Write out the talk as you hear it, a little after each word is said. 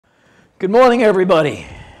Good morning, everybody.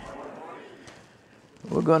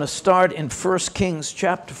 We're going to start in 1 Kings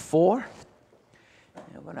chapter 4.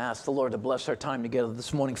 I'm going to ask the Lord to bless our time together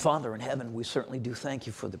this morning. Father in heaven, we certainly do thank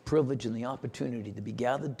you for the privilege and the opportunity to be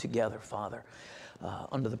gathered together, Father,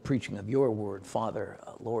 under the preaching of your word. Father,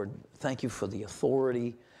 Lord, thank you for the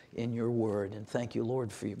authority in your word, and thank you,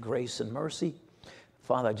 Lord, for your grace and mercy.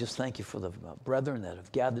 Father, I just thank you for the brethren that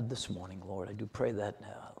have gathered this morning, Lord. I do pray that,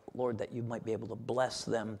 Lord, that you might be able to bless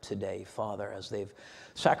them today, Father, as they've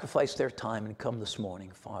sacrificed their time and come this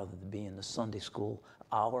morning, Father, to be in the Sunday school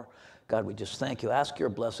hour. God, we just thank you. Ask your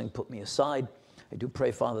blessing. Put me aside. I do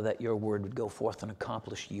pray, Father, that your word would go forth and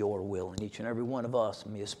accomplish your will in each and every one of us,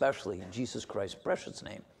 and me especially, in Jesus Christ's precious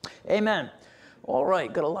name. Amen. All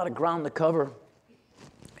right, got a lot of ground to cover,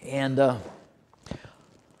 and we're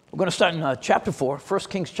going to start in chapter 4, 1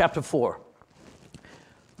 Kings chapter 4,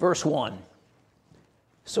 verse 1.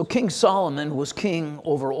 So King Solomon was king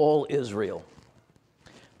over all Israel.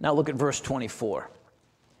 Now look at verse 24.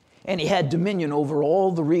 And he had dominion over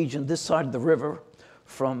all the region this side of the river,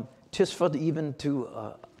 from Tisphah even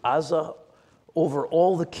to Azza, over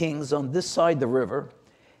all the kings on this side the river.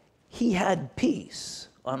 He had peace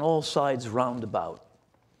on all sides round about.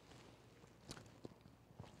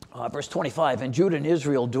 Verse 25, and Judah and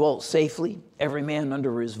Israel dwelt safely, every man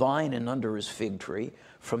under his vine and under his fig tree,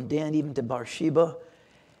 from Dan even to Beersheba,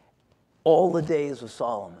 all the days of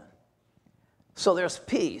Solomon. So there's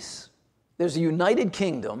peace. There's a united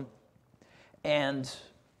kingdom, and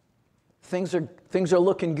things are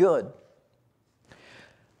looking good.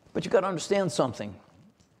 But you've got to understand something.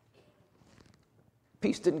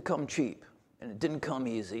 Peace didn't come cheap, and it didn't come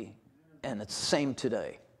easy, and it's the same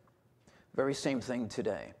today. Very same thing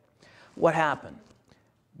today. What happened?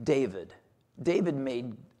 David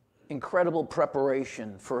made incredible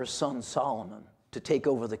preparation for his son Solomon to take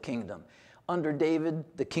over the kingdom. Under David,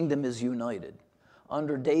 the kingdom is united.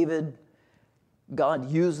 Under David,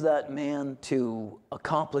 God used that man to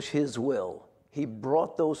accomplish his will. He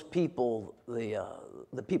brought those people,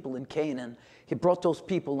 the people in Canaan, he brought those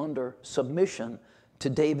people under submission to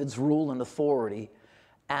David's rule and authority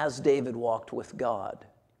as David walked with God.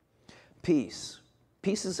 Peace.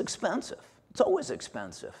 Peace is expensive. It's always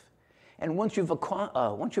expensive. And once you've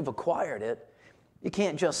acquired it, you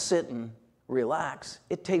can't just sit and relax.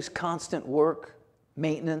 It takes constant work,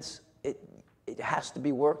 maintenance. It has to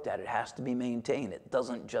be worked at. It has to be maintained. It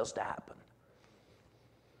doesn't just happen.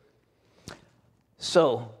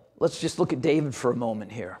 So let's just look at David for a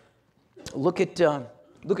moment here. Look at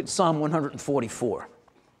Psalm 144.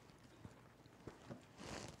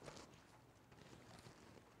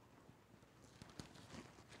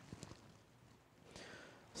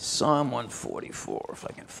 Psalm 144, if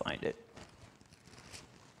I can find it.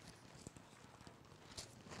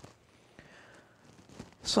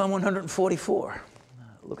 Psalm 144.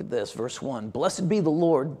 Look at this, verse 1. Blessed be the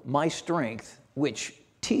Lord, my strength, which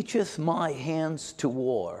teacheth my hands to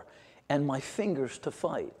war and my fingers to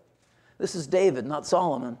fight. This is David, not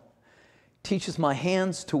Solomon. Teacheth my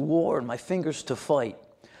hands to war and my fingers to fight.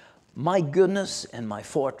 My goodness and my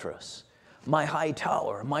fortress, my high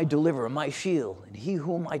tower, my deliverer, my shield, and he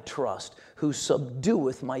whom I trust, who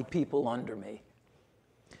subdueth my people under me.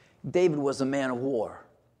 David was a man of war.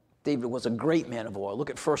 David was a great man of war.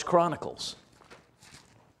 Look at 1 Chronicles.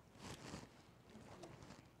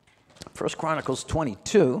 1 Chronicles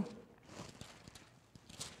 22.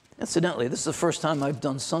 Incidentally, this is the first time I've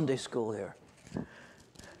done Sunday school here.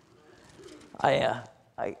 I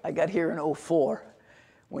got here in 2004,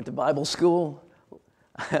 went to Bible school,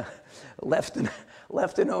 left in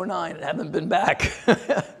 2009, and haven't been back.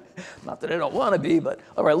 Not that I don't want to be, but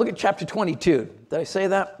all right, look at chapter 22. Did I say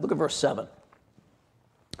that? Look at verse 7.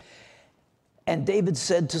 And David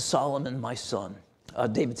said to Solomon, my son,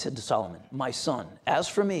 my son, as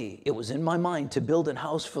for me, it was in my mind to build an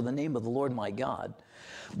house for the name of the Lord my God.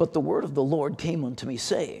 But the word of the Lord came unto me,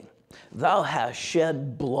 saying, thou hast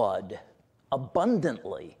shed blood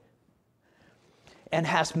abundantly, and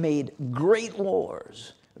hast made great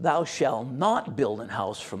wars. Thou shalt not build an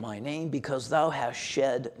house for my name, because thou hast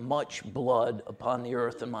shed much blood upon the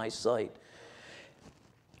earth in my sight.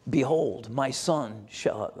 Behold, a son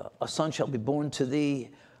shall be born to thee,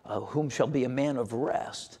 whom shall be a man of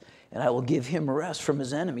rest. And I will give him rest from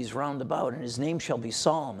his enemies round about, and his name shall be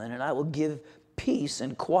Solomon. And I will give peace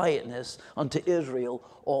and quietness unto Israel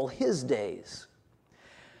all his days.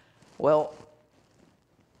 Well,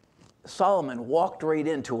 Solomon walked right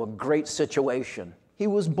into a great situation. He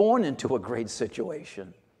was born into a great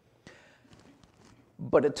situation.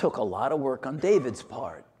 But it took a lot of work on David's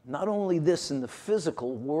part. Not only this in the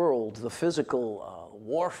physical world, the physical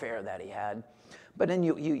warfare that he had, But then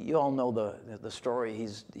you all know the story.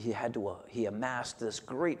 He amassed this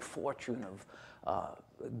great fortune of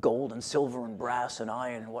gold and silver and brass and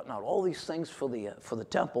iron and whatnot, all these things for the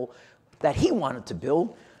temple that he wanted to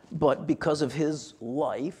build. But because of his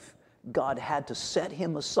life, God had to set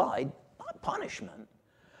him aside, not punishment,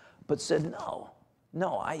 but said,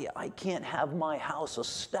 no, I can't have my house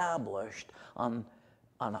established on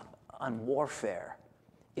warfare.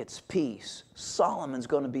 It's peace. Solomon's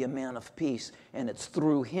going to be a man of peace, and it's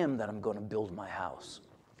through him that I'm going to build my house.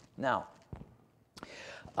 Now,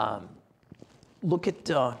 look at,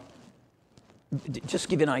 just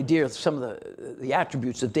give you an idea of some of the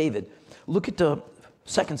attributes of David. Look at 2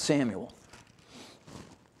 Samuel.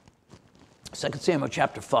 2 Samuel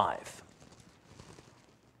chapter 5.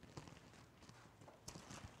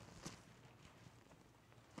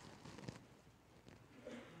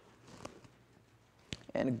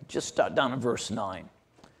 And just start down in verse 9.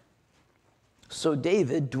 So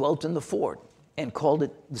David dwelt in the fort and called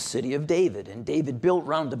it the city of David. And David built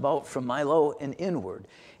round about from Milo and inward.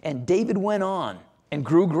 And David went on and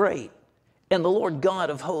grew great. And the Lord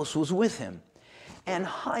God of hosts was with him. And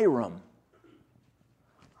Hiram,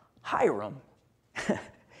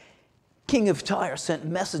 king of Tyre, sent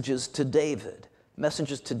messages to David,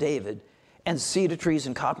 and cedar trees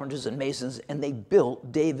and carpenters and masons, and they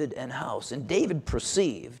built David an house. And David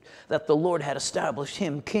perceived that the Lord had established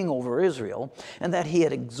him king over Israel, and that he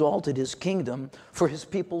had exalted his kingdom for his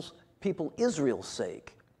people Israel's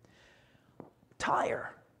sake.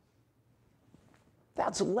 Tyre,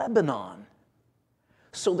 that's Lebanon.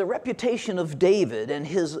 So the reputation of David and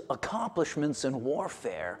his accomplishments in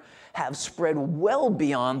warfare have spread well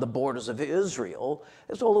beyond the borders of Israel.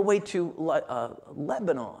 It's all the way to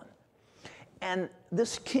Lebanon. And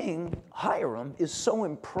this king, Hiram, is so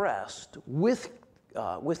impressed with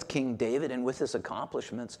King David and with his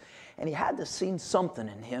accomplishments, and he had to see something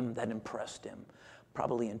in him that impressed him.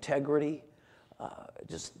 Probably integrity,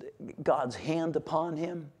 just God's hand upon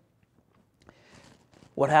him.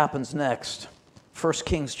 What happens next? 1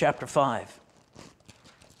 Kings chapter 5.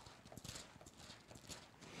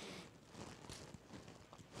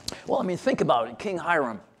 Well, I mean, think about it. King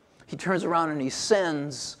Hiram, he turns around and he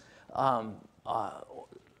sends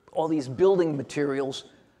all these building materials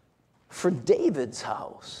for David's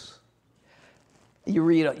house. You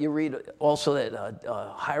read also that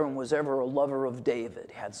Hiram was ever a lover of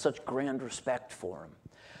David, had such grand respect for him.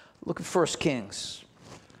 Look at 1 Kings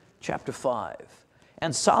chapter 5.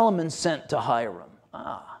 And Solomon sent to Hiram.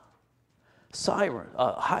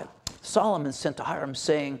 Solomon sent to Hiram,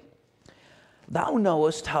 saying, Thou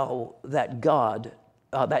knowest how that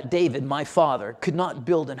David, my father, could not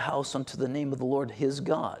build an house unto the name of the Lord his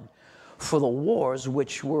God, for the wars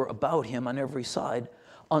which were about him on every side,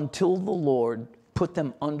 until the Lord put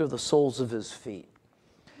them under the soles of his feet.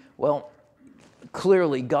 Well,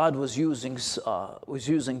 clearly God was using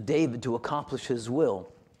David to accomplish his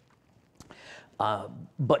will.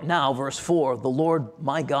 But now, verse 4, the Lord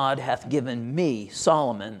my God hath given me,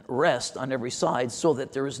 Solomon, rest on every side, so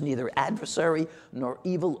that there is neither adversary nor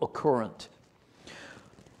evil occurrent.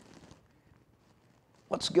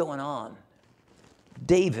 What's going on?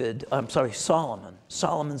 Solomon.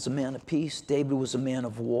 Solomon's a man of peace. David was a man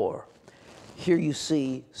of war. Here you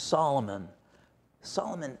see Solomon.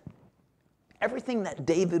 Everything that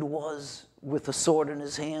David was with a sword in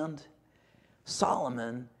his hand,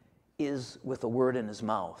 Solomon is with a word in his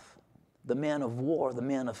mouth. The man of war, the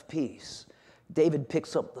man of peace. David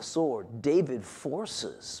picks up the sword. David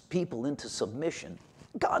forces people into submission.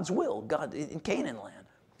 God's will, God in Canaan land.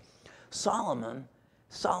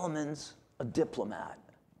 Solomon's a diplomat.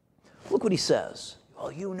 Look what he says.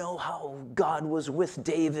 Well, you know how God was with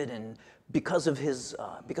David, and because of his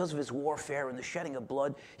warfare and the shedding of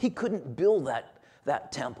blood, he couldn't build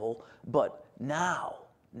that temple. But now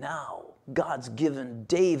God's given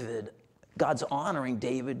David, God's honoring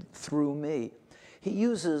David through me. He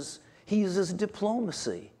uses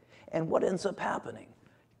diplomacy, and what ends up happening?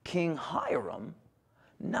 King Hiram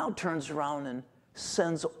now turns around and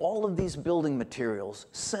sends all of these building materials,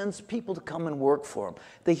 sends people to come and work for him.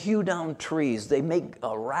 They hew down trees, they make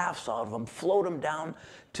rafts out of them, float them down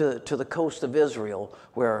to the coast of Israel,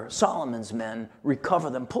 where Solomon's men recover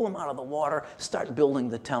them, pull them out of the water, start building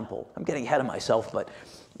the temple. I'm getting ahead of myself, but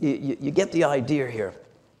you get the idea here.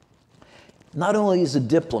 Not only is he a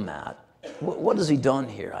diplomat, what has he done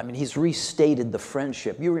here? I mean, he's restated the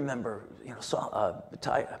friendship. You remember,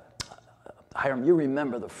 Hiram, you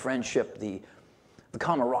remember the friendship, the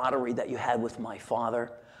camaraderie that you had with my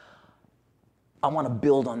father. I want to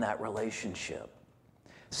build on that relationship.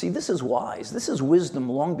 See, this is wise. This is wisdom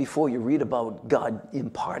long before you read about God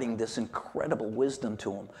imparting this incredible wisdom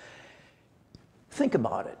to him. Think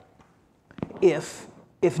about it.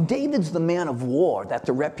 If David's the man of war that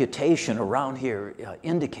the reputation around here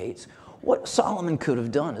indicates, what Solomon could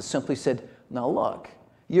have done is simply said, now look,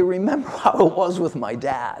 you remember how it was with my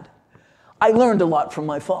dad. I learned a lot from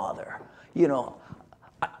my father. You know,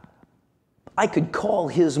 I could call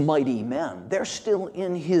his mighty men. They're still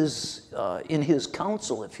in his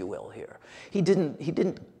council, if you will, here. He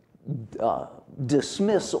didn't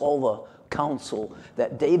dismiss all the counsel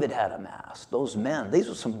that David had amassed. Those men, these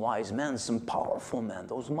were some wise men, some powerful men,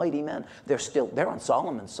 those mighty men. They're on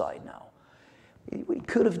Solomon's side now. What he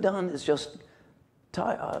could have done is just,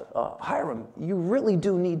 Hiram, you really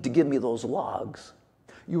do need to give me those logs.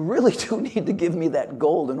 You really do need to give me that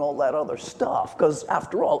gold and all that other stuff, because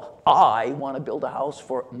after all, I want to build a house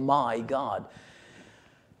for my God.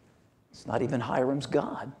 It's not even Hiram's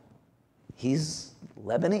God. He's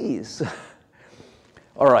Lebanese.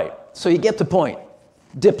 All right, so you get the point.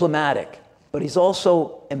 Diplomatic, but he's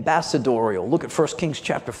also ambassadorial. Look at 1 Kings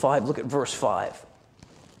chapter 5, look at verse 5.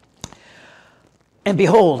 And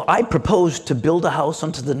behold, I propose to build a house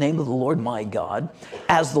unto the name of the Lord my God,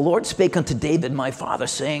 as the Lord spake unto David my father,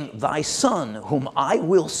 saying, Thy son, whom I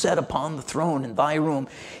will set upon the throne in thy room,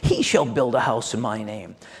 he shall build a house in my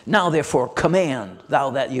name. Now therefore command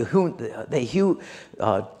thou that they hew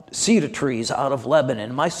cedar trees out of Lebanon,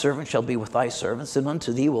 and my servant shall be with thy servants, and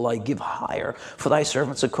unto thee will I give hire for thy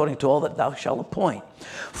servants according to all that thou shalt appoint.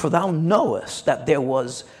 For thou knowest that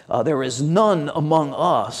there is none among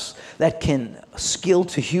us that can skill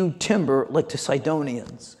to hew timber like the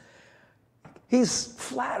Sidonians. He's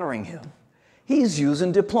flattering him. He's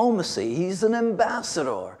using diplomacy. He's an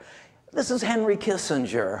ambassador. This is Henry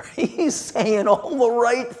Kissinger. He's saying all the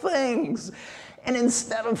right things. And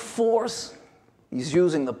instead of force, he's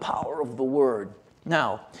using the power of the word.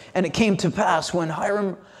 Now, and it came to pass when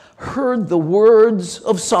Hiram heard the words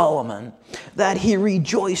of Solomon that he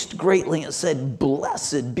rejoiced greatly and said,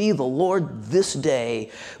 Blessed be the Lord this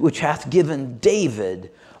day, which hath given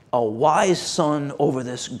David a wise son over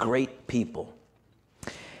this great people.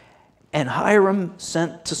 And Hiram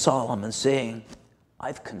sent to Solomon, saying,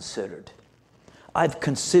 I've considered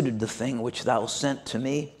the thing which thou sent to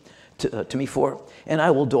me for, and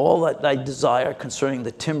I will do all that I desire concerning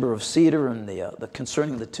the timber of cedar and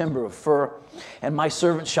concerning the timber of fir, and my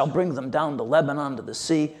servants shall bring them down to Lebanon to the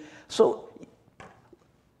sea. So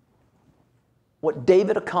what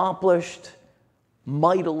David accomplished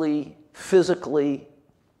mightily, physically,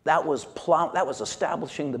 that was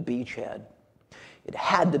establishing the beachhead. It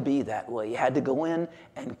had to be that way. You had to go in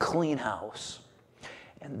and clean house.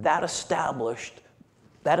 And that established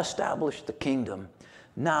the kingdom.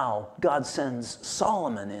 Now, God sends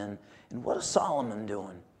Solomon in, and what is Solomon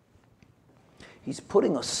doing? He's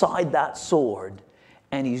putting aside that sword,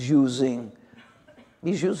 and he's using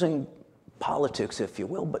politics, if you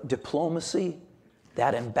will, but diplomacy,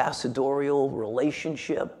 that ambassadorial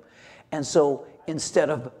relationship. And so instead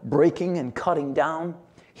of breaking and cutting down,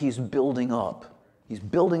 he's building up. He's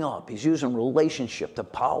building up. He's using relationship, the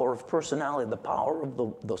power of personality, the power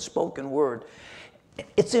of the spoken word.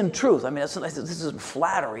 It's in truth. I mean, this isn't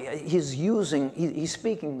flattery. He's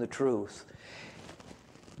speaking the truth.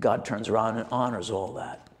 God turns around and honors all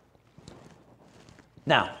that.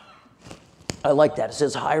 Now, I like that. It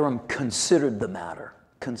says Hiram considered the matter,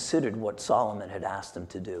 considered what Solomon had asked him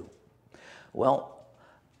to do. Well,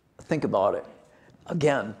 think about it.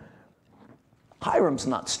 Again, Hiram's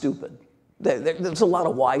not stupid. There's a lot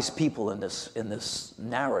of wise people in this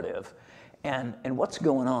narrative. And what's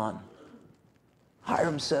going on?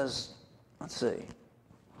 Hiram says, let's see,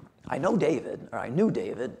 I knew David.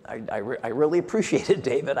 I really appreciated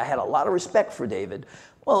David. I had a lot of respect for David.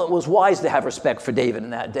 Well, it was wise to have respect for David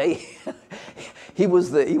in that day. He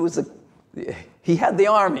had the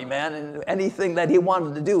army, man, and anything that he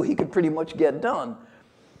wanted to do, he could pretty much get done.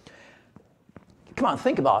 Come on,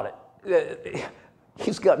 think about it.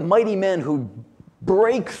 He's got mighty men who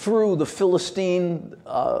break through the Philistine,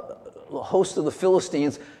 the host of the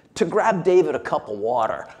Philistines, to grab David a cup of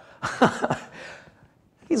water.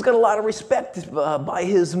 He's got a lot of respect by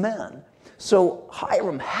his men. So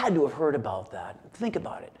Hiram had to have heard about that. Think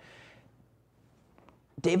about it.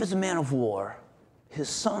 David's a man of war. His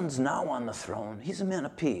son's now on the throne. He's a man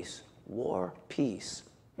of peace. War, peace.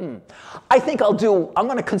 I think I'm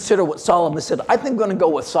going to consider what Solomon said. I think I'm going to go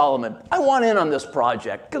with Solomon. I want in on this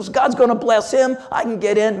project because God's going to bless him. I can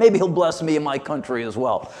get in. Maybe he'll bless me in my country as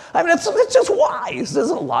well. I mean, it's just wise. There's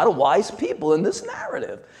a lot of wise people in this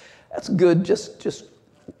narrative. That's good, just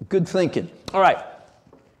good thinking. All right.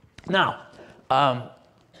 Now,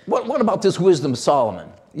 What about this wisdom of Solomon?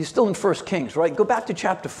 You're still in 1 Kings, right? Go back to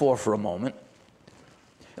chapter 4 for a moment.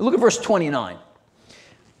 Look at verse 29.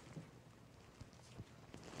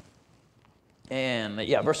 And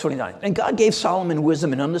verse 29. And God gave Solomon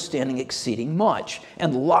wisdom and understanding exceeding much,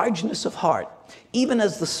 and largeness of heart, even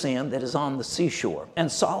as the sand that is on the seashore. And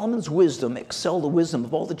Solomon's wisdom excelled the wisdom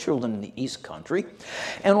of all the children in the east country,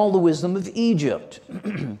 and all the wisdom of Egypt.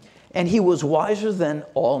 And he was wiser than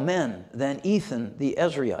all men, than Ethan the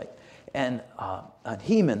Ezraite, and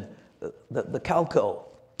Heman the Calco,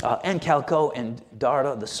 and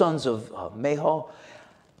Darda, the sons of Mahol.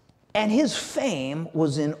 And his fame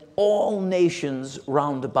was in all nations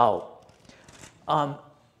round about.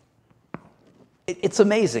 It's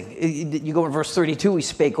amazing. You go in verse 32, he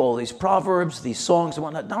spake all these proverbs, these songs and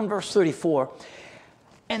whatnot. Down in verse 34,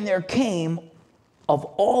 and there came of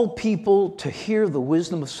all people to hear the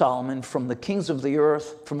wisdom of Solomon from the kings of the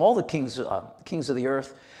earth, from all the kings of the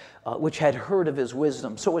earth, which had heard of his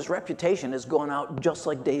wisdom. So his reputation has gone out just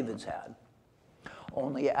like David's had.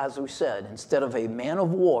 Only, as we said, instead of a man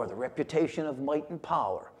of war, the reputation of might and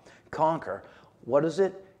power, conquer, what is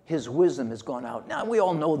it? His wisdom has gone out. Now, we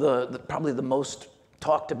all know probably the most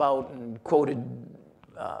talked about and quoted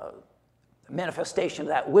manifestation of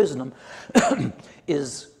that wisdom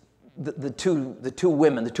is the two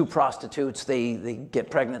women, the two prostitutes. They get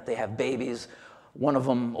pregnant, they have babies. One of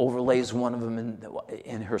them overlays one of them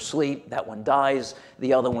in her sleep. That one dies.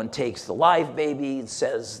 The other one takes the live baby and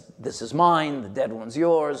says, this is mine, the dead one's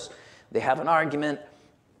yours. They have an argument.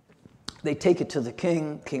 They take it to the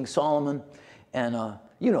king, King Solomon, and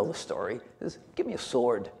you know the story. He says, give me a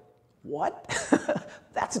sword. What?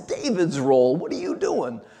 That's David's role. What are you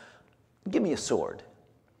doing? Give me a sword.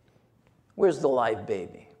 Where's the live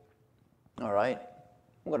baby? All right,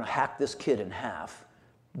 I'm going to hack this kid in half.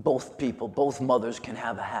 Both mothers can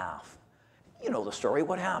have a half. You know the story.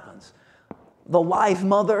 What happens? The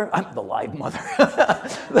mother of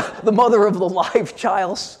the live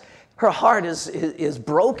child, her heart is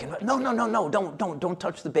broken. No, don't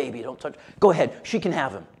touch the baby. Don't touch. Go ahead. She can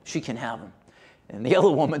have him. She can have him. And the other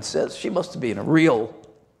woman says, she must be a real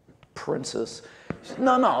princess. She says,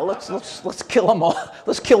 no, let's kill them all.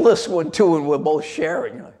 Let's kill this one too, and we're both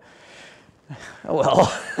sharing. Well.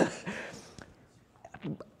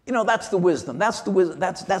 You know, that's the wisdom. That's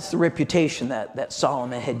the reputation that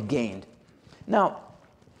Solomon had gained. Now,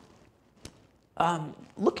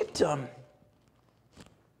 look at.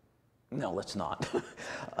 No, let's not.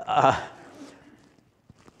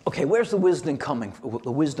 Okay, where's the wisdom coming?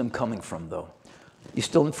 The wisdom coming from, though. You're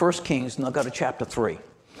still in 1 Kings. Now go to chapter 3.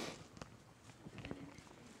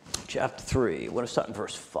 Chapter 3. We're going to start in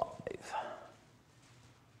verse 5.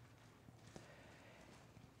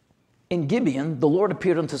 In Gibeon, the Lord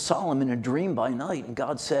appeared unto Solomon in a dream by night, and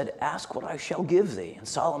God said, ask what I shall give thee. And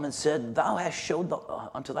Solomon said, thou hast showed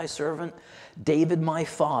unto thy servant David my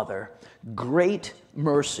father great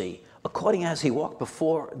mercy, according as he walked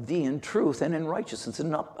before thee in truth and in righteousness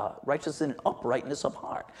and uprightness of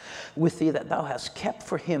heart, with thee that thou hast kept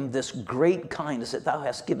for him this great kindness, that thou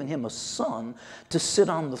hast given him a son to sit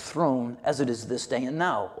on the throne as it is this day. And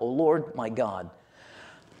now, O Lord my God,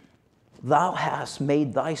 thou hast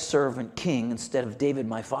made thy servant king instead of David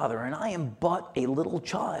my father, and I am but a little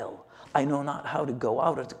child. I know not how to go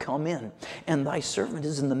out or to come in. And thy servant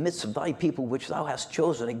is in the midst of thy people, which thou hast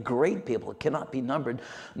chosen, a great people. It cannot be numbered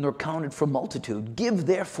nor counted for multitude. Give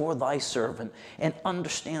therefore thy servant an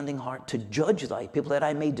understanding heart to judge thy people, that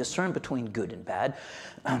I may discern between good and bad.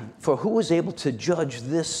 For who is able to judge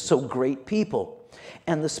this so great people?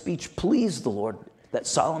 And the speech pleased the Lord that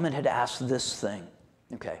Solomon had asked this thing.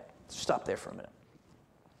 Okay. Stop there for a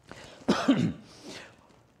minute.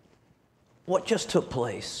 What just took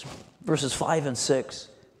place? Verses 5 and 6,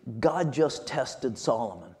 God just tested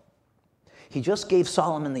Solomon. He just gave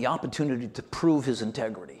Solomon the opportunity to prove his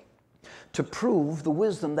integrity, to prove the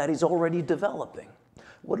wisdom that he's already developing.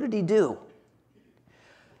 What did he do?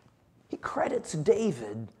 He credits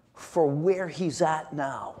David for where he's at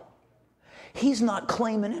now. He's not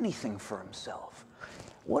claiming anything for himself.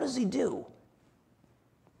 What does he do?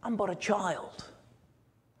 I'm but a child.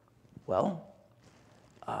 Well,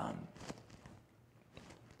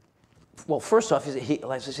 first off, like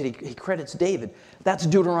I said, he credits David. That's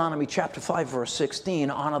Deuteronomy chapter 5, verse 16,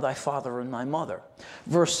 honor thy father and thy mother.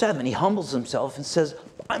 Verse 7, he humbles himself and says,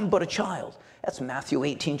 I'm but a child. That's Matthew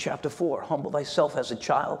 18, chapter 4. Humble thyself as a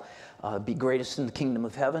child, be greatest in the kingdom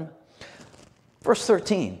of heaven. Verse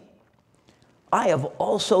 13, I have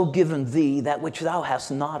also given thee that which thou hast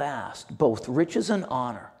not asked, both riches and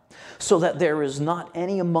honor, so that there is not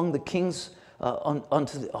any among the kings all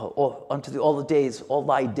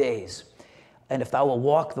thy days, And if thou wilt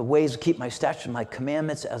walk the ways, keep my statutes and my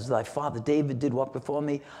commandments, as thy father David did walk before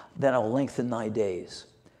me, then I will lengthen thy days.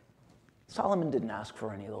 Solomon didn't ask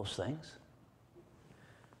for any of those things.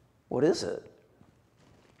 What is it?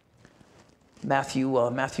 Matthew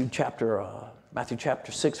chapter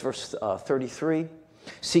 6, verse 33.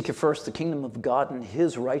 Seek ye first the kingdom of God and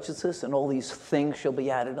his righteousness, and all these things shall be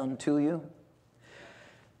added unto you.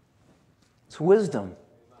 It's wisdom.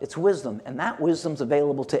 It's wisdom. And that wisdom's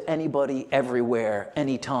available to anybody, everywhere,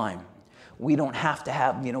 anytime. We don't have to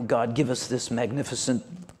have, God give us this magnificent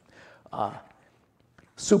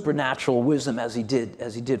supernatural wisdom as he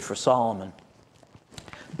did for Solomon.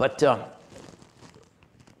 But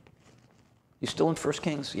you still in 1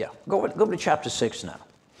 Kings? Yeah. Go to chapter 6 now.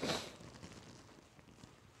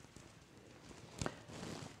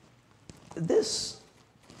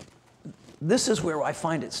 This is where I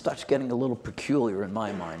find it starts getting a little peculiar in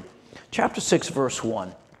my mind. Chapter 6, verse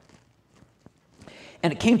 1.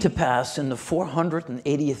 And it came to pass in the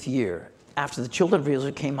 480th year, after the children of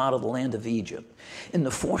Israel came out of the land of Egypt, in the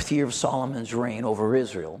 4th year of Solomon's reign over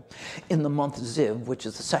Israel, in the month Ziv, which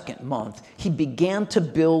is the 2nd month, he began to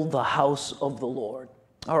build the house of the Lord.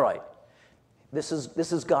 All right. This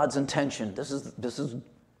is God's intention. This is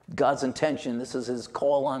God's intention. This is his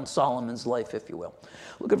call on Solomon's life, if you will.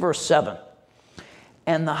 Look at verse 7.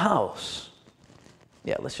 And the house,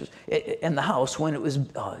 and the house, when it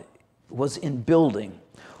was in building,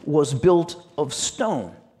 was built of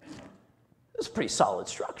stone. It's a pretty solid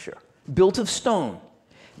structure. Built of stone,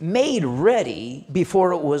 made ready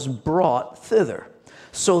before it was brought thither,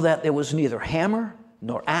 so that there was neither hammer,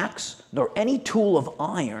 nor axe, nor any tool of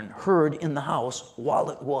iron heard in the house while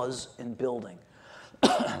it was in building.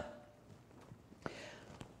 Isn't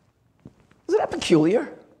that peculiar?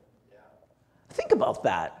 Yeah. Think about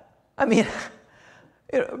that. I mean,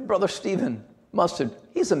 Brother Stephen Mustard,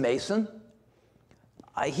 he's a mason.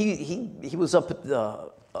 He was up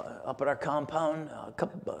at our compound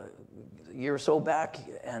a year or so back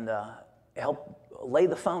and helped lay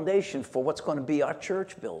the foundation for what's going to be our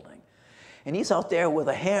church building. And he's out there with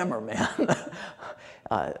a hammer, man.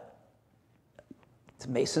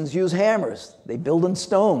 Masons use hammers. They build in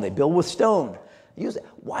stone. They build with stone.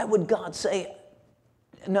 Why would God say,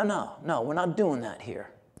 no, we're not doing that here?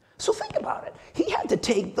 So think about it. He had to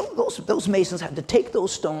take, those masons had to take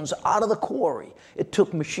those stones out of the quarry. It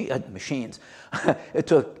took machines. It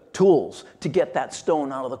took tools to get that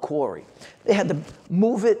stone out of the quarry. They had to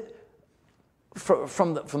move it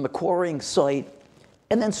from the quarrying site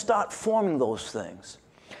and then start forming those things.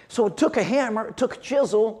 So it took a hammer, it took a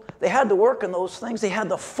chisel. They had to work on those things. They had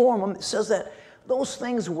to form them. It says that those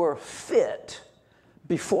things were fit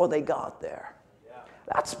before they got there. Yeah.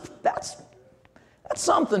 That's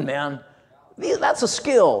something, man. That's a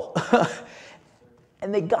skill.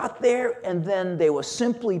 And they got there, and then they were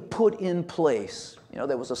simply put in place.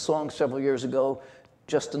 There was a song several years ago,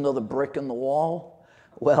 Just Another Brick in the Wall.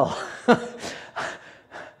 Well, I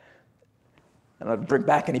don't want to bring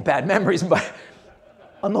back any bad memories, but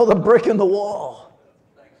another brick in the wall.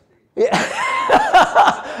 Yeah.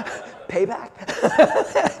 Payback?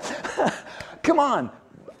 Come on.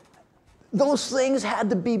 Those things had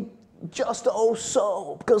to be just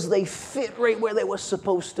so, because they fit right where they were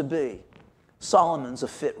supposed to be. Solomon's a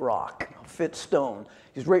fit rock, a fit stone.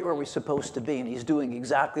 He's right where we're supposed to be, and he's doing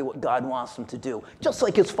exactly what God wants him to do, just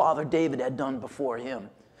like his father David had done before him.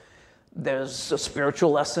 There's a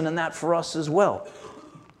spiritual lesson in that for us as well.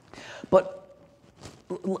 But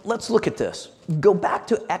let's look at this. Go back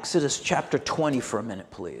to Exodus chapter 20 for a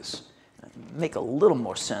minute, please. Make a little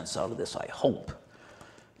more sense out of this, I hope.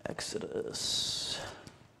 Exodus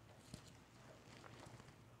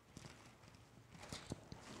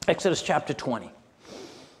chapter 20.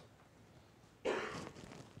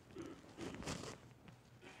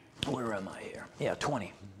 Where am I here? Yeah,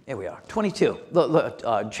 20. Here we are. 22.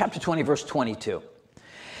 Chapter 20, verse 22.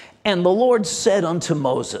 And the Lord said unto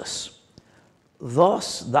Moses,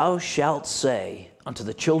 Thus thou shalt say unto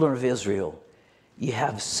the children of Israel, Ye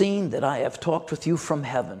have seen that I have talked with you from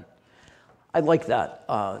heaven. I like that.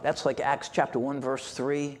 That's like Acts chapter 1, verse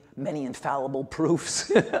 3, many infallible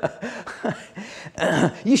proofs.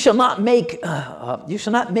 You shall not make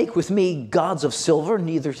with me gods of silver,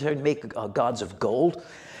 neither shall you make gods of gold.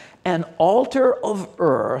 An altar of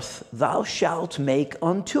earth thou shalt make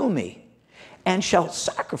unto me, and shalt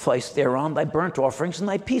sacrifice thereon thy burnt offerings and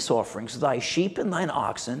thy peace offerings, thy sheep and thine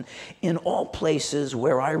oxen, in all places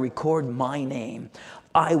where I record my name.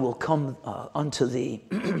 I will come unto thee,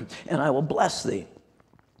 and I will bless thee.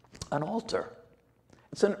 An altar.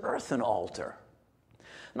 It's an earthen altar.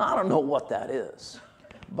 Now, I don't know what that is,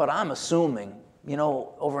 but I'm assuming You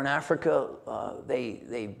know, over in Africa,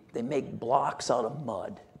 they make blocks out of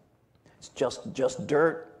mud. It's just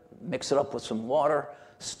dirt, mix it up with some water,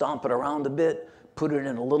 stomp it around a bit, put it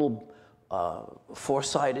in a little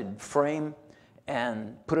four-sided frame,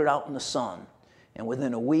 and put it out in the sun. And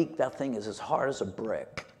within a week, that thing is as hard as a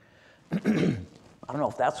brick. I don't know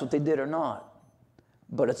if that's what they did or not,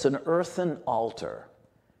 but it's an earthen altar,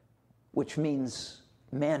 which means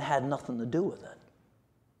man had nothing to do with it.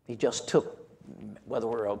 He just took, whether it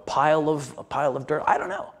were a pile of dirt, I don't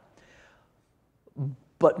know.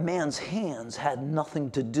 But man's hands had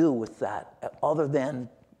nothing to do with that other than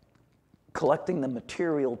collecting the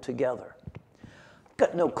material together.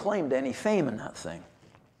 Got no claim to any fame in that thing.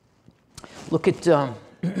 Look at,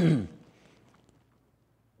 did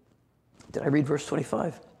I read verse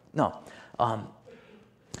 25? No.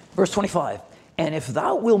 Verse 25, and if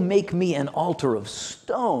thou wilt make me an altar of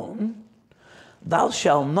stone, thou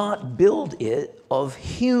shalt not build it of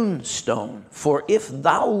hewn stone. For if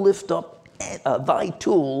thou lift up thy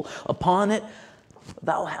tool upon it,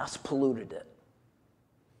 thou hast polluted it.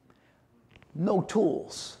 No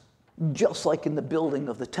tools, just like in the building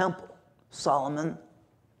of the temple. Solomon,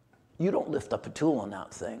 you don't lift up a tool on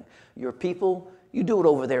that thing. Your people, you do it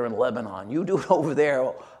over there in Lebanon. You do it over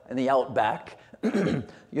there in the outback.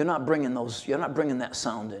 You're not bringing that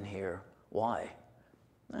sound in here. Why?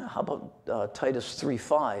 How about Titus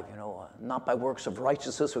 3:5? You know, not by works of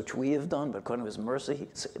righteousness which we have done, but according to his mercy, he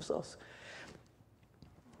saves us.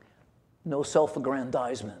 No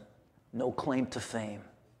self-aggrandizement, no claim to fame.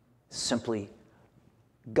 Simply,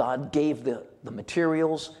 God gave the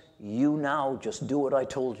materials. You now just do what I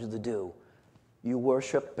told you to do. You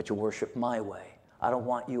worship, but you worship my way. I don't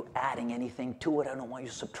want you adding anything to it. I don't want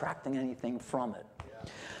you subtracting anything from it.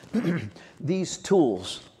 Yeah. These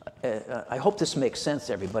tools, I hope this makes sense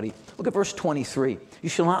to everybody. Look at verse 23. You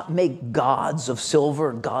shall not make gods of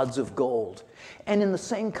silver, gods of gold. And in the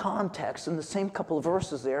same context, in the same couple of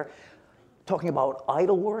verses there, talking about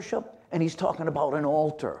idol worship, and he's talking about an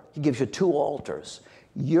altar. He gives you two altars.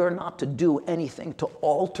 You're not to do anything to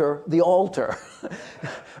alter the altar.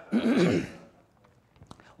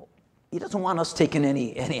 He doesn't want us taking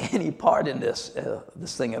any part in this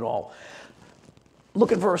thing at all.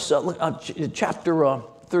 Look at verse chapter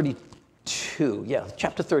 32. Yeah,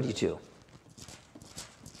 chapter 32.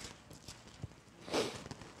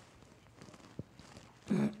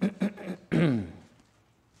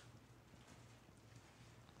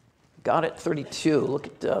 Got it? 32. Look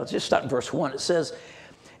at just start in verse 1. It says,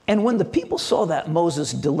 and when the people saw that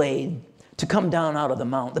Moses delayed to come down out of the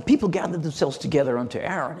mount, the people gathered themselves together unto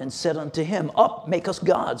Aaron and said unto him, up, make us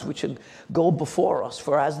gods which should go before us.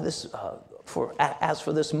 For as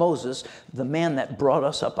for this Moses, the man that brought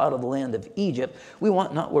us up out of the land of Egypt, we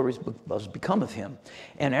want not what was become of him.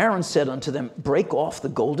 And Aaron said unto them, break off the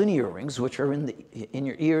golden earrings which are in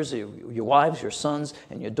your ears, your wives, your sons,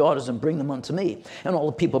 and your daughters, and bring them unto me. And all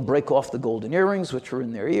the people brake off the golden earrings which were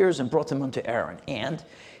in their ears, and brought them unto Aaron. And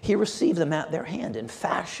he received them at their hand, and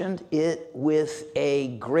fashioned it with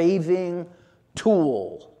a graving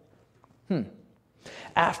tool.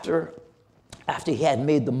 After he had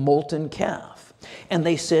made the molten calf. And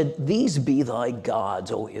they said, these be thy gods,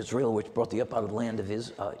 O Israel, which brought thee up out of the land of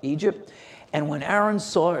Egypt. And when Aaron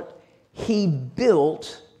saw it, he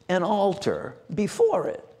built an altar before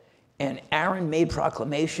it. And Aaron made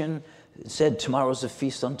proclamation, said, tomorrow's a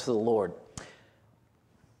feast unto the Lord.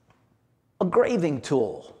 A graving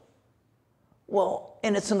tool. Well,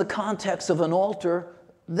 and it's in the context of an altar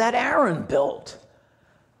that Aaron built.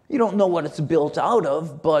 You don't know what it's built out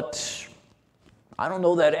of, but I don't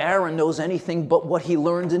know that Aaron knows anything but what he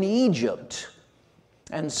learned in Egypt.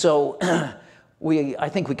 And so I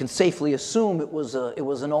think we can safely assume it was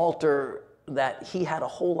an altar that he had a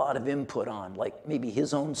whole lot of input on, like maybe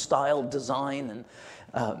his own style, design,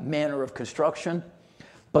 and manner of construction.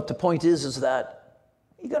 But the point is that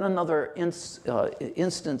you got another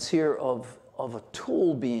instance here of a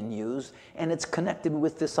tool being used, and it's connected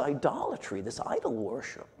with this idolatry, this idol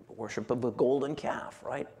worship of a golden calf,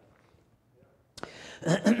 right?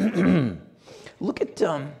 Look at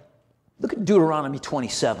Deuteronomy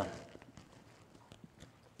 27.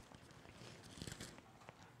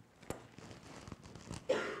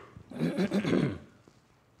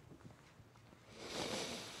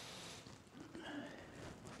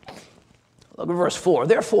 Look at verse 4.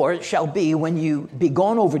 Therefore it shall be when you be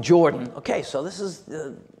gone over Jordan. Okay, so this is,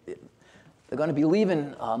 they're going to be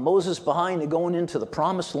leaving Moses behind and going into the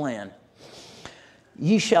promised land.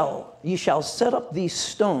 Ye shall set up these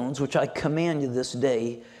stones, which I command you this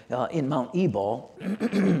day, in Mount Ebal,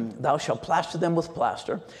 thou shalt plaster them with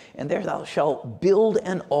plaster, and there thou shalt build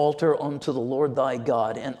an altar unto the Lord thy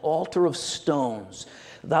God, an altar of stones.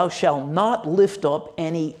 Thou shalt not lift up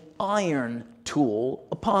any iron tool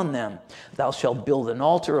upon them. Thou shalt build an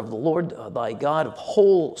altar of the Lord thy God of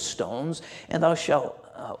whole stones, and thou shalt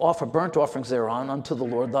offer burnt offerings thereon unto the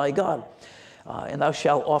Lord thy God. And thou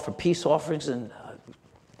shalt offer peace offerings, and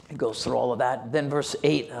it goes through all of that. Then verse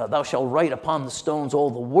 8, thou shalt write upon the stones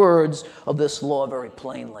all the words of this law very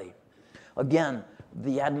plainly. Again,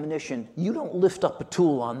 the admonition, you don't lift up a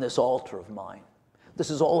tool on this altar of mine.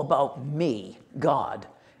 This is all about me, God,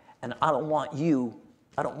 and I don't want you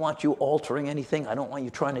altering anything. I don't want you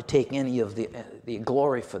trying to take any of the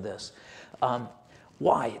glory for this.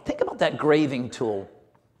 Why? Think about that graving tool.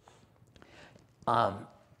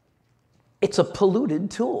 It's a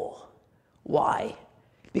polluted tool. Why?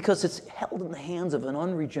 Because it's held in the hands of an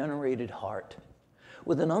unregenerated heart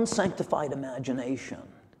with an unsanctified imagination.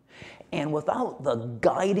 And without the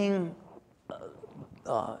guiding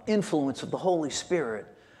influence of the Holy Spirit,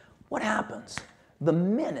 what happens? The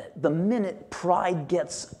minute pride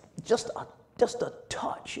gets just a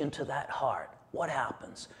touch into that heart, what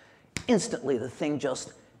happens? Instantly the thing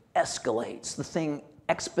just escalates. The thing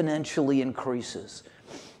exponentially increases.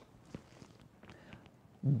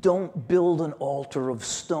 Don't build an altar of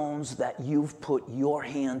stones that you've put your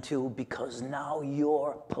hand to, because now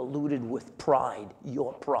you're polluted with pride,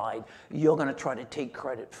 your pride. You're going to try to take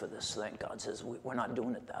credit for this thing. God says, we're not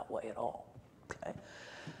doing it that way at all. Okay?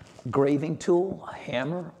 Graving tool, a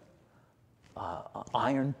hammer,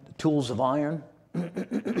 iron, tools of iron.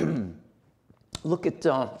 Look at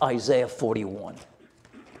Isaiah 41.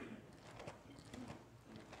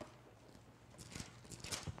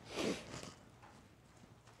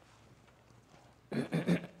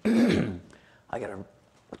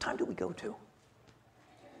 What time do we go to?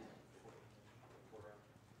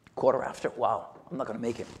 Quarter after? Wow, I'm not going to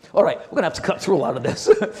make it. All right, we're going to have to cut through a lot of this.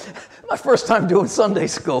 My first time doing Sunday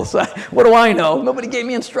school, so what do I know? Nobody gave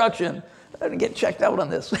me instruction. I didn't get checked out on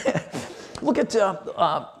this. Look at,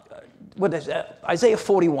 what is that? Isaiah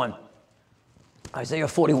 41. Isaiah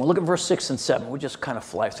 41, look at verse 6 and 7. We'll just kind of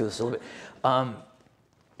fly through this a little bit.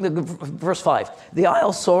 Verse 5, the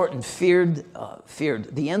isles saw it and feared.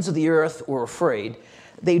 The ends of the earth were afraid.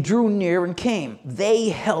 They drew near and came. They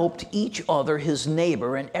helped each other, his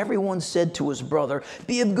neighbor, and everyone said to his brother,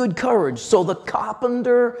 be of good courage. So the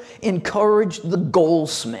carpenter encouraged the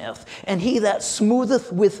goldsmith, and he that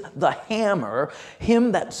smootheth with the hammer,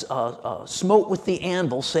 him that smote with the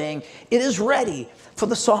anvil, saying, it is ready for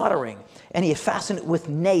the soldering. And he had fastened it with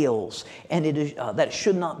nails, and it is, that it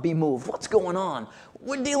should not be moved. What's going on?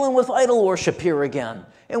 We're dealing with idol worship here again.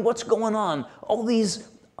 And what's going on? All these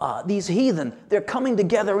heathen, they're coming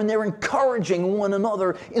together and they're encouraging one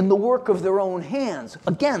another in the work of their own hands.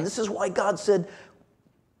 Again, this is why God said,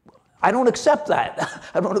 I don't accept that.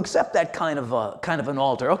 I don't accept that kind of an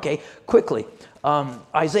altar. Okay, quickly.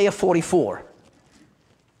 Isaiah 44.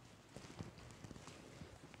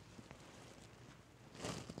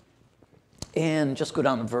 And just go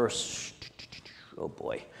down to verse, oh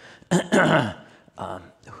boy,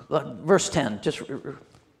 verse 10, just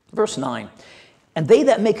verse 9. And they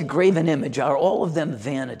that make a graven image are all of them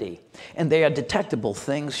vanity, and they are detectable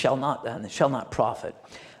things shall not profit.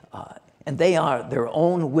 And they are their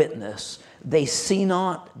own witness. They see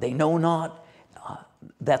not, they know not,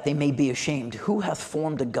 that they may be ashamed. Who hath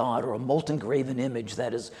formed a god or a molten graven image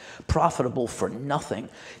that is profitable for nothing?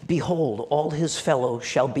 Behold, all his fellows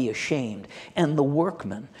shall be ashamed, and the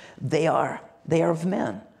workmen, they are of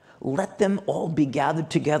men. Let them all be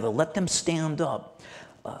gathered together. Let them stand up.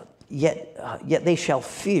 Yet they shall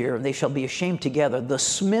fear, and they shall be ashamed together. The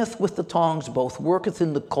smith with the tongs both worketh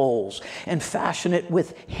in the coals, and fashion it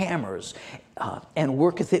with hammers, and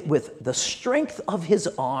worketh it with the strength of his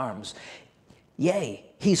arms. Yea,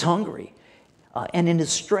 he's hungry, and in his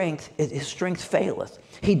strength faileth.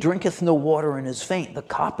 He drinketh no water in his faint. The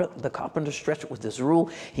carpenter stretcheth with his rule.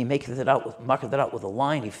 He marketh it out with a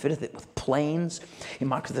line. He fitteth it with planes. He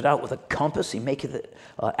marketh it out with a compass. He maketh it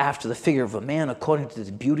after the figure of a man, according to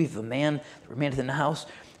the beauty of a man that remaineth in the house.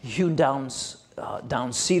 Hewn down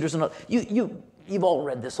cedars and all. You've all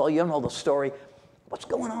read this. All you know the story. What's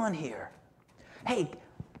going on here? Hey,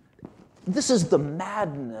 this is the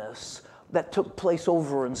madness that took place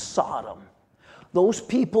over in Sodom. Those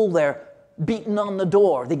people, they're beaten on the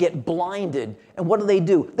door. They get blinded. And what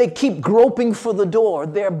do? They keep groping for the door.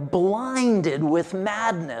 They're blinded with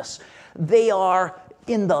madness. They are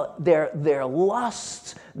in their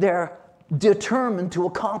lusts. They're determined to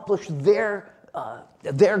accomplish their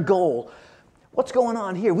goal. What's going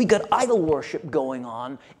on here? We got idol worship going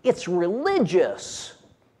on. It's religious.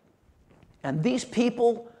 And these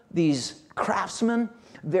people, these craftsmen,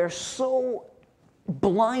 they're so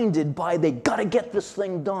blinded by they got to get this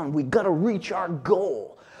thing done. We got to reach our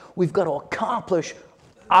goal. We've got to accomplish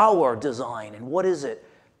our design. And what is it?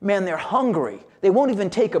 Man, they're hungry. They won't even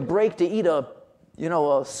take a break to eat a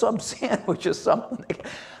sub sandwich or something.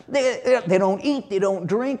 They don't eat, they don't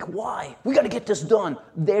drink. Why? We got to get this done.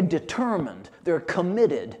 They're determined. They're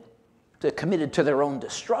committed. They're committed to their own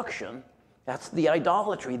destruction. That's the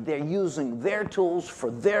idolatry. They're using their tools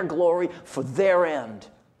for their glory, for their end.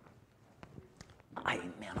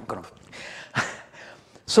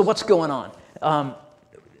 So what's going on?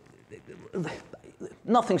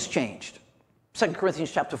 Nothing's changed. 2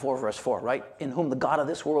 Corinthians chapter 4, verse 4, right? In whom the God of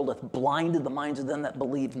this world hath blinded the minds of them that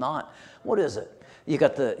believe not. What is it? You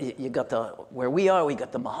got the where we are, we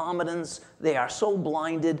got the Mohammedans. They are so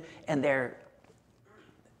blinded, and they're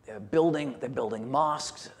building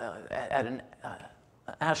mosques at an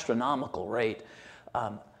astronomical rate.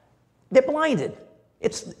 They're blinded.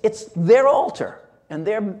 It's their altar, and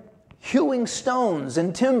they're hewing stones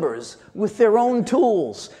and timbers with their own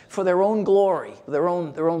tools for their own glory, their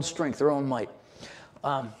own strength, their own might.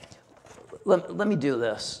 Let me do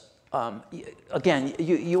this. Again,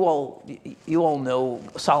 you all know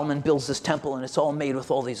Solomon builds this temple, and it's all made with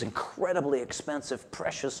all these incredibly expensive,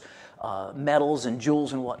 precious metals and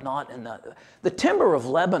jewels and whatnot. And the timber of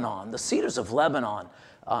Lebanon, the cedars of Lebanon,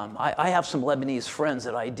 I have some Lebanese friends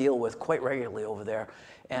that I deal with quite regularly over there,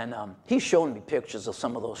 and he's shown me pictures of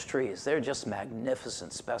some of those trees. They're just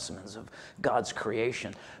magnificent specimens of God's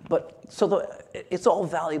creation. It's all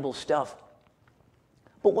valuable stuff.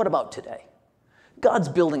 But what about today? God's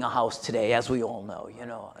building a house today, as we all know,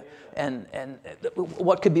 and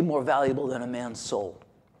what could be more valuable than a man's soul?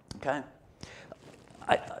 Okay,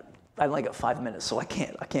 I only got 5 minutes, so I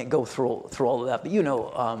can't go through all of that. But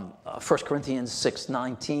 1 Corinthians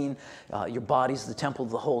 6:19, your body's the temple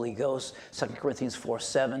of the Holy Ghost. 2 Corinthians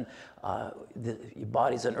 4:7, your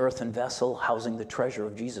body's an earthen vessel housing the treasure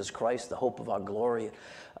of Jesus Christ, the hope of our glory.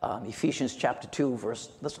 Ephesians chapter 2,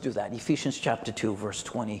 let's do that. Ephesians chapter 2, verse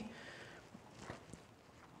 20.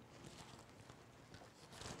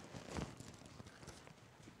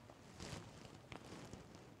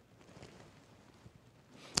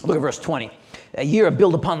 Look at verse 20. Ye are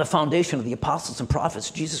built upon the foundation of the apostles and prophets,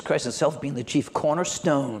 Jesus Christ himself being the chief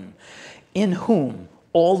cornerstone, in whom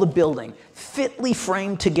all the building, fitly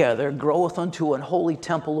framed together, groweth unto an holy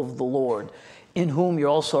temple of the Lord, in whom you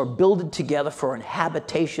also are builded together for an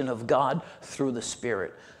habitation of God through the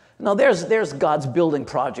Spirit. Now there's God's building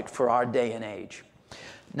project for our day and age.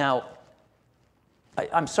 Now,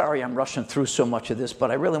 I'm sorry I'm rushing through so much of this, but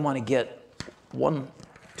I really want to get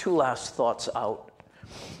two last thoughts out.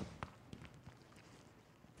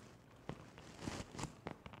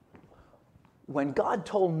 When God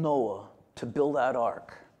told Noah to build that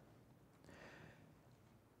ark,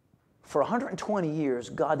 for 120 years,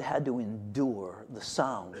 God had to endure the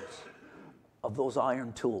sounds of those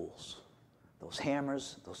iron tools, those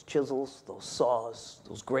hammers, those chisels, those saws,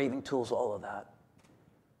 those graving tools, all of that.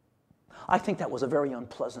 I think that was a very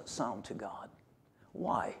unpleasant sound to God.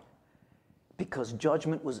 Why? Because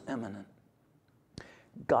judgment was imminent.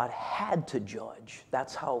 God had to judge.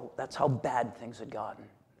 That's how bad things had gotten.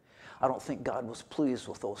 I don't think God was pleased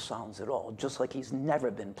with those sounds at all, just like he's never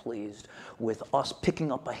been pleased with us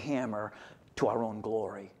picking up a hammer to our own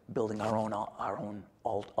glory, building our own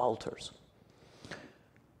altars.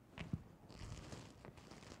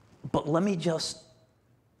 But let me just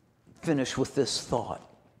finish with this thought.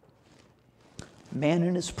 Man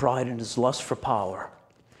in his pride and his lust for power,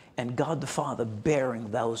 and God the Father bearing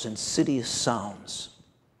those insidious sounds.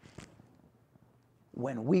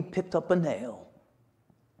 When we picked up a nail,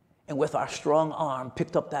 and with our strong arm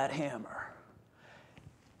picked up that hammer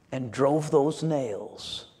and drove those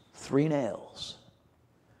nails, 3 nails,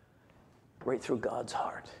 right through God's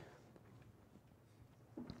heart.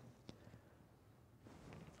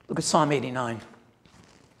 Look at Psalm 89.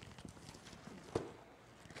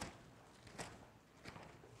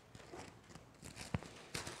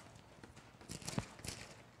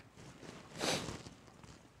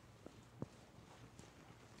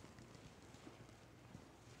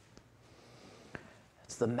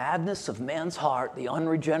 The madness of man's heart, the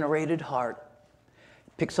unregenerated heart,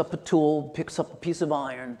 picks up a tool, picks up a piece of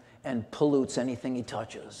iron, and pollutes anything he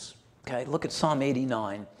touches. Okay, look at Psalm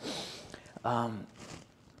 89.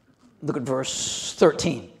 Look at verse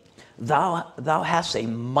 13. Thou hast a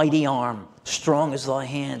mighty arm, strong is thy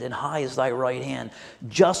hand, and high is thy right hand.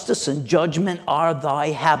 Justice and judgment are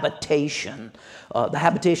thy habitation, the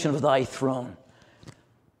habitation of thy throne.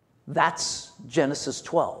 That's Genesis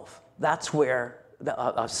 12. That's where,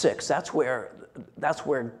 6, that's where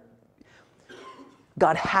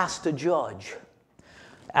God has to judge.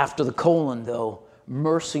 After the colon, though,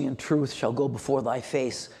 mercy and truth shall go before thy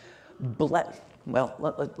face. Well,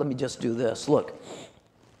 let me just do this. Look.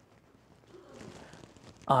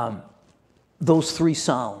 Those three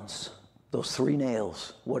sounds, those three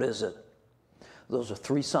nails, what is it? Those are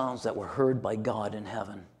three sounds that were heard by God in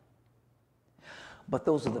heaven. But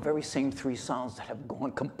those are the very same three sounds that have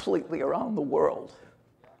gone completely around the world.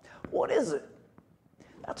 What is it?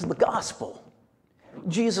 That's the gospel.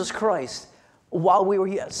 Jesus Christ, while we were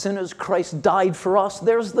yet sinners, Christ died for us.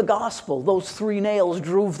 There's the gospel. Those three nails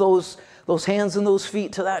drove those hands and those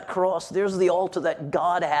feet to that cross. There's the altar that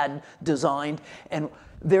God had designed. And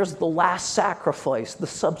there's the last sacrifice, the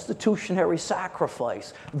substitutionary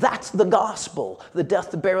sacrifice. That's the gospel, the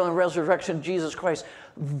death, the burial, and resurrection of Jesus Christ.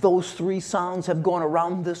 Those three sounds have gone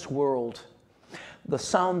around this world. The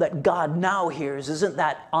sound that God now hears isn't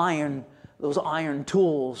that iron, those iron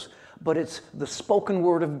tools, but it's the spoken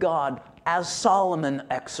word of God as Solomon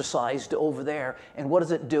exercised over there. And what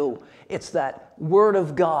does it do? It's that word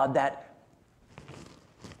of God that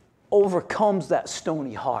overcomes that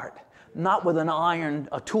stony heart. Not with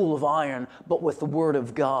a tool of iron, but with the word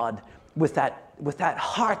of God, with that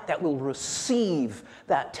heart that will receive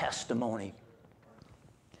that testimony.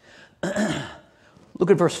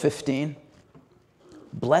 Look at verse 15.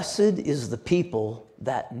 Blessed is the people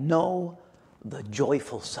that know the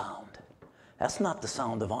joyful sound. That's not the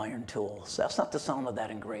sound of iron tools. That's not the sound of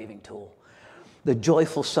that engraving tool. The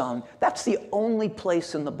joyful sound, that's the only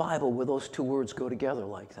place in the Bible where those two words go together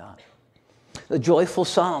like that. The joyful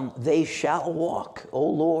sound, they shall walk, O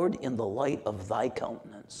Lord, in the light of thy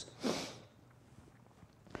countenance.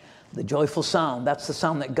 The joyful sound, that's the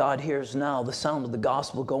sound that God hears now, the sound of the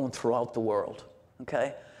gospel going throughout the world.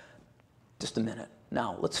 Okay? Just a minute.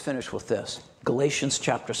 Now, let's finish with this. Galatians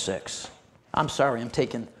chapter 6. I'm sorry, I'm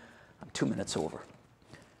 2 minutes over.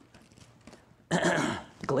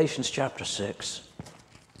 Galatians chapter 6.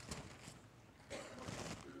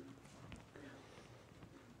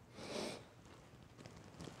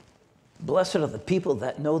 Blessed are the people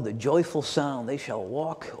that know the joyful sound. They shall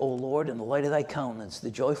walk, O Lord, in the light of thy countenance.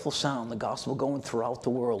 The joyful sound, the gospel going throughout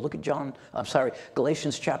the world. Look at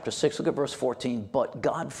Galatians chapter 6, look at verse 14. But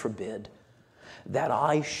God forbid that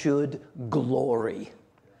I should glory,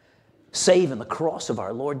 save in the cross of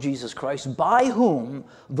our Lord Jesus Christ, by whom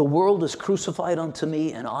the world is crucified unto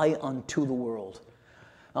me, and I unto the world.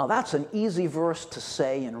 Now that's an easy verse to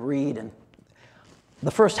say and read, and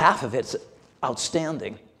the first half of it's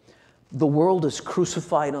outstanding. The world is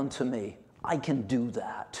crucified unto me. I can do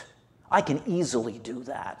that. I can easily do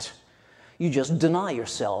that. You just deny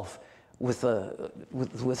yourself with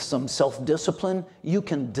some self-discipline. You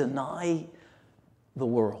can deny the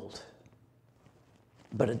world.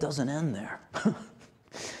 But it doesn't end there.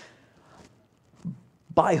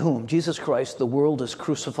 By whom, Jesus Christ, the world is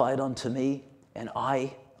crucified unto me, and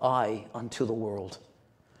I unto the world.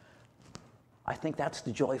 I think that's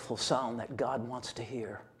the joyful sound that God wants to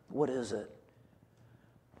hear. What is it?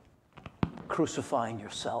 Crucifying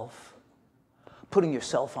yourself, putting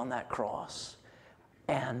yourself on that cross,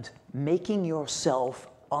 and making yourself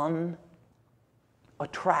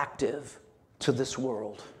unattractive to this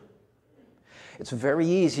world. It's very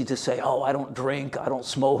easy to say, oh, I don't drink, I don't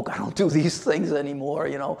smoke, I don't do these things anymore,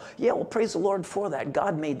 you know. Yeah, well, praise the Lord for that.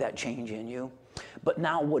 God made that change in you. But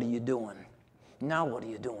now what are you doing? Now what are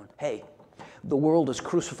you doing? Hey, the world is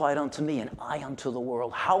crucified unto me, and I unto the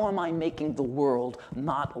world. How am I making the world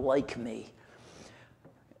not like me?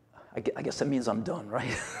 I guess that means I'm done,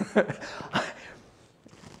 right?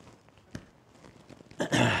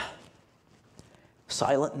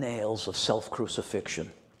 Silent nails of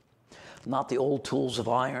self-crucifixion. Not the old tools of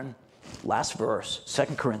iron. Last verse,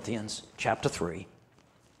 2 Corinthians chapter 3.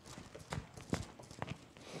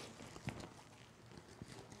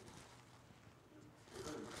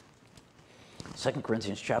 2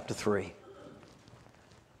 Corinthians chapter 3.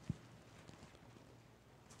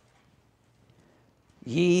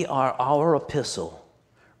 Ye are our epistle,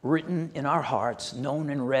 written in our hearts, known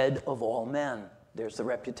and read of all men. There's the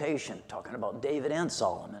reputation, talking about David and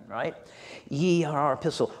Solomon, right? Ye are our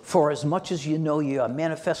epistle. For as much as you know, ye are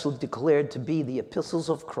manifestly declared to be the epistles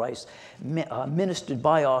of Christ, ministered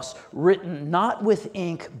by us, written not with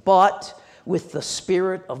ink, but with the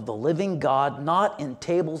Spirit of the living God, not in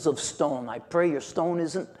tables of stone. I pray your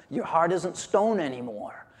heart isn't stone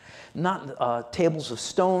anymore. Not tables of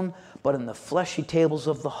stone, but in the fleshy tables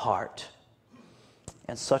of the heart.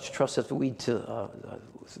 And such trust as we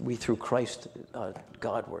through Christ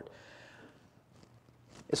Godward.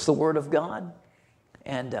 It's the Word of God,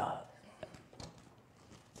 and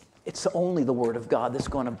it's only the Word of God that's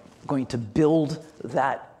going to build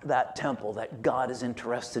that temple that God is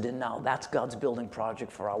interested in now. That's God's building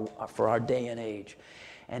project for our day and age.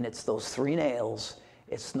 And it's those 3 nails.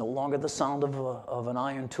 It's no longer the sound of an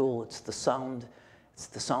iron tool. It's the sound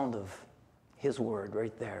of His Word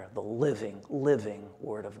right there, the living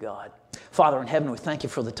Word of God. Father in heaven, we thank you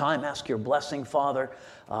for the time. Ask your blessing, Father,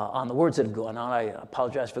 on the words that have gone on. I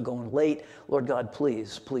apologize for going late. Lord God,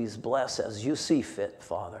 please bless as you see fit,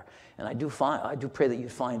 Father. And I do pray that you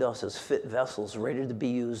find us as fit vessels ready to be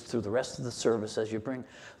used through the rest of the service as you bring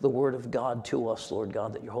the Word of God to us, Lord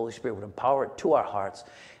God, that your Holy Spirit would empower it to our hearts.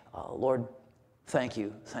 Lord, thank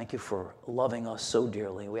you. Thank you for loving us so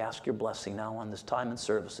dearly. We ask your blessing now on this time and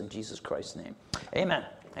service in Jesus Christ's name. Amen.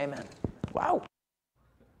 Amen. Wow.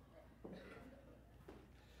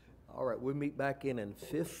 All right, we'll meet back in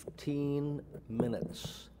 15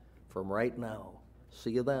 minutes from right now.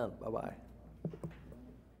 See you then. Bye-bye.